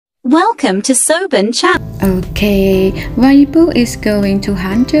Welcome to Soben Chat. Okay, Yibo is going to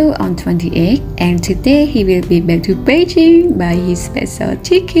Hangzhou on 28th, and today he will be back to Beijing by his special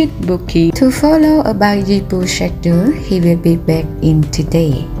ticket booking. To follow about Yibo's schedule, he will be back in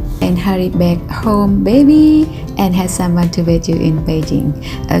today. And hurry back home, baby, and have someone to wait you in Beijing.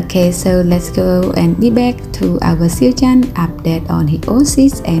 Okay, so let's go and be back to our Xiuchan update on his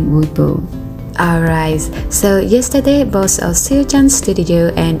OCs and Yibo. Alright, so yesterday both of Xiuchan's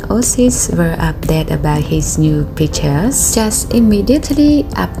studio and OCs were updated about his new pictures. Just immediately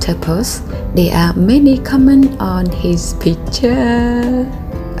after post, there are many comments on his picture.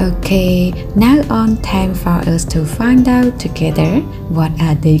 Okay, now on time for us to find out together what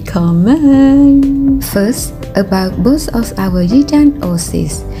are the comments. First, about both of our Yijan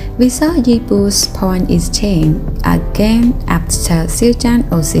OCs, we saw Yibo's point is changed again after Xiuchan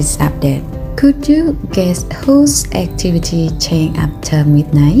OCs update. Could you guess whose activity changed after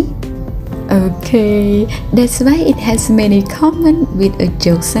midnight? Okay, that's why it has many comments with a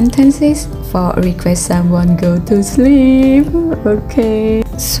joke sentences for request someone go to sleep. Okay,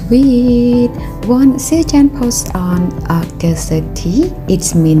 sweet. One Xiuchan post on August 30,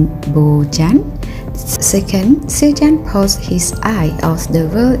 it means Bojan. Second, Xiuchan post his Eye of the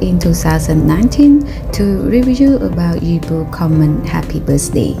World in 2019 to review about Yibo comment happy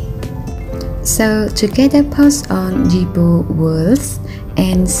birthday. So together post on Yibo words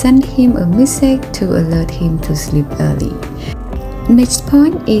and send him a message to alert him to sleep early. Next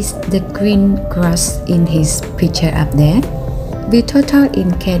point is the green cross in his picture update. The total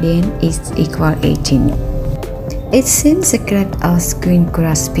in cadence is equal 18. It seems the graph of green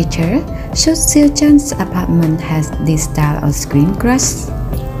cross picture shows Xiuchan's apartment has this style of green cross.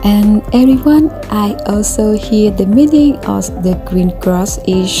 And everyone, I also hear the meaning of the green cross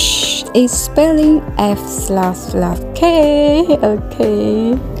is spelling F/K.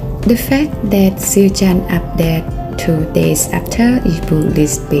 Okay. The fact that Xiuchan updated 2 days after Yibo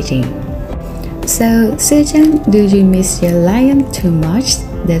leaves Beijing. So Xiuchan, do you miss your lion too much?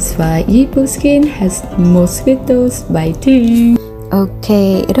 That's why Yibo's skin has mosquitoes biting.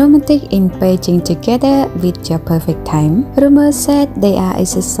 Okay, romantic in Beijing together with your perfect time. Rumors said they are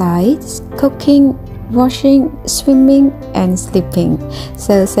exercise, cooking, washing, swimming, and sleeping.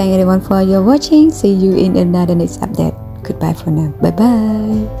 So thank everyone for your watching. See you in another next update. Goodbye for now. Bye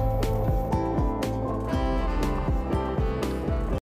bye.